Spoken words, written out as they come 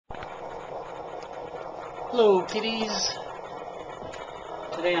Hello kitties.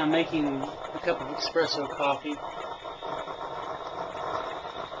 Today I'm making a cup of espresso coffee.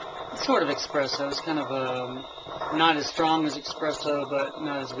 It's sort of espresso. It's kind of not as strong as espresso, but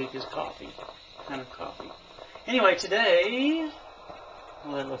not as weak as coffee. Kind of coffee. Anyway, today,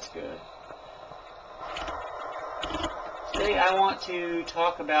 well, that looks good. Today I want to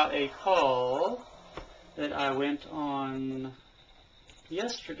talk about a call that I went on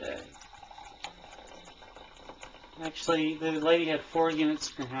yesterday. Actually, the lady had 4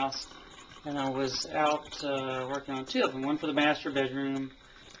 units in her house, and I was out working on 2 of them. One for the master bedroom.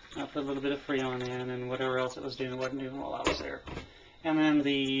 I put a little bit of Freon in, and whatever else it was doing, wasn't doing while I was there. And then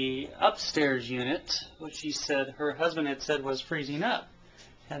the upstairs unit, which she said her husband had said was freezing up,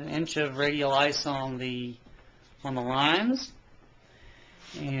 had 1 inch of radial ice on the lines.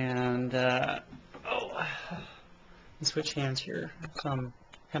 And oh, let me switch hands here. So I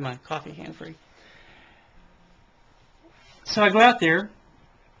have my coffee hand free. So I go out there,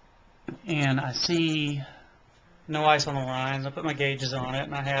 and I see no ice on the lines. I put my gauges on it,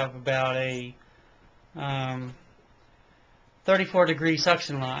 and I have about a 34-degree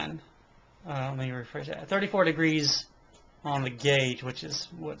suction line. Let me rephrase that. 34 degrees on the gauge, which is,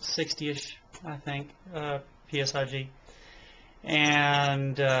 what, 60-ish, I think, PSIG.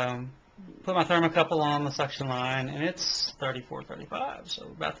 And put my thermocouple on the suction line, and it's 34, 35, so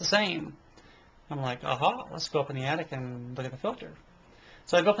about the same. I'm like, aha, let's go up in the attic and look at the filter.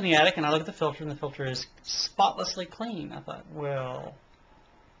 So I go up in the attic and I look at the filter, and the filter is spotlessly clean. I thought, well,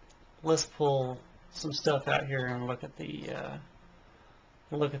 let's pull some stuff out here and look at the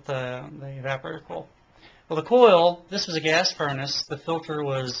evaporator coil. Well, the coil, this was a gas furnace. The filter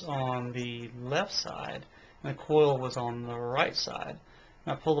was on the left side, and the coil was on the right side.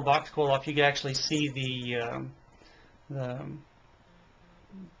 When I pull the box coil off, you can actually see the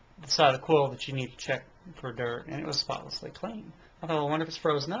side of the coil that you need to check for dirt, and it was spotlessly clean. I thought, well, I wonder if it's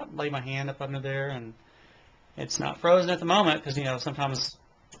frozen up. Lay my hand up under there, and it's not frozen at the moment, because, you know, sometimes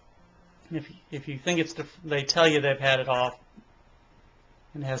if you think it's, they tell you they've had it off,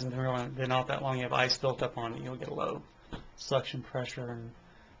 and it hasn't really been off that long, you have ice built up on it, you'll get a low suction pressure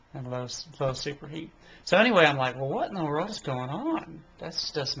and low superheat. So anyway, I'm like, well, what in the world is going on? That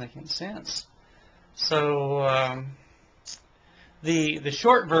doesn't make any sense. So the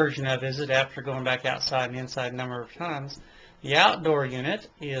short version of it is that after going back outside and inside a number of times, the outdoor unit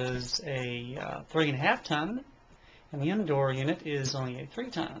is a 3.5 ton, and the indoor unit is only a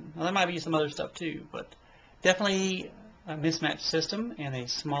 3 ton. Now, there might be some other stuff too, but definitely a mismatched system and a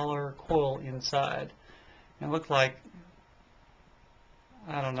smaller coil inside. And it looked like,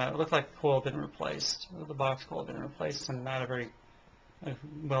 I don't know, it looked like the coil had been replaced. The box coil had been replaced, and not a very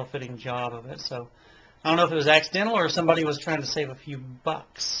well-fitting job of it. So I don't know if it was accidental or somebody was trying to save a few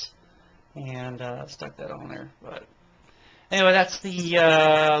bucks and stuck that on there. But anyway, that's the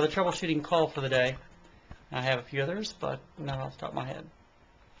troubleshooting call for the day. I have a few others, but not off the top of my head.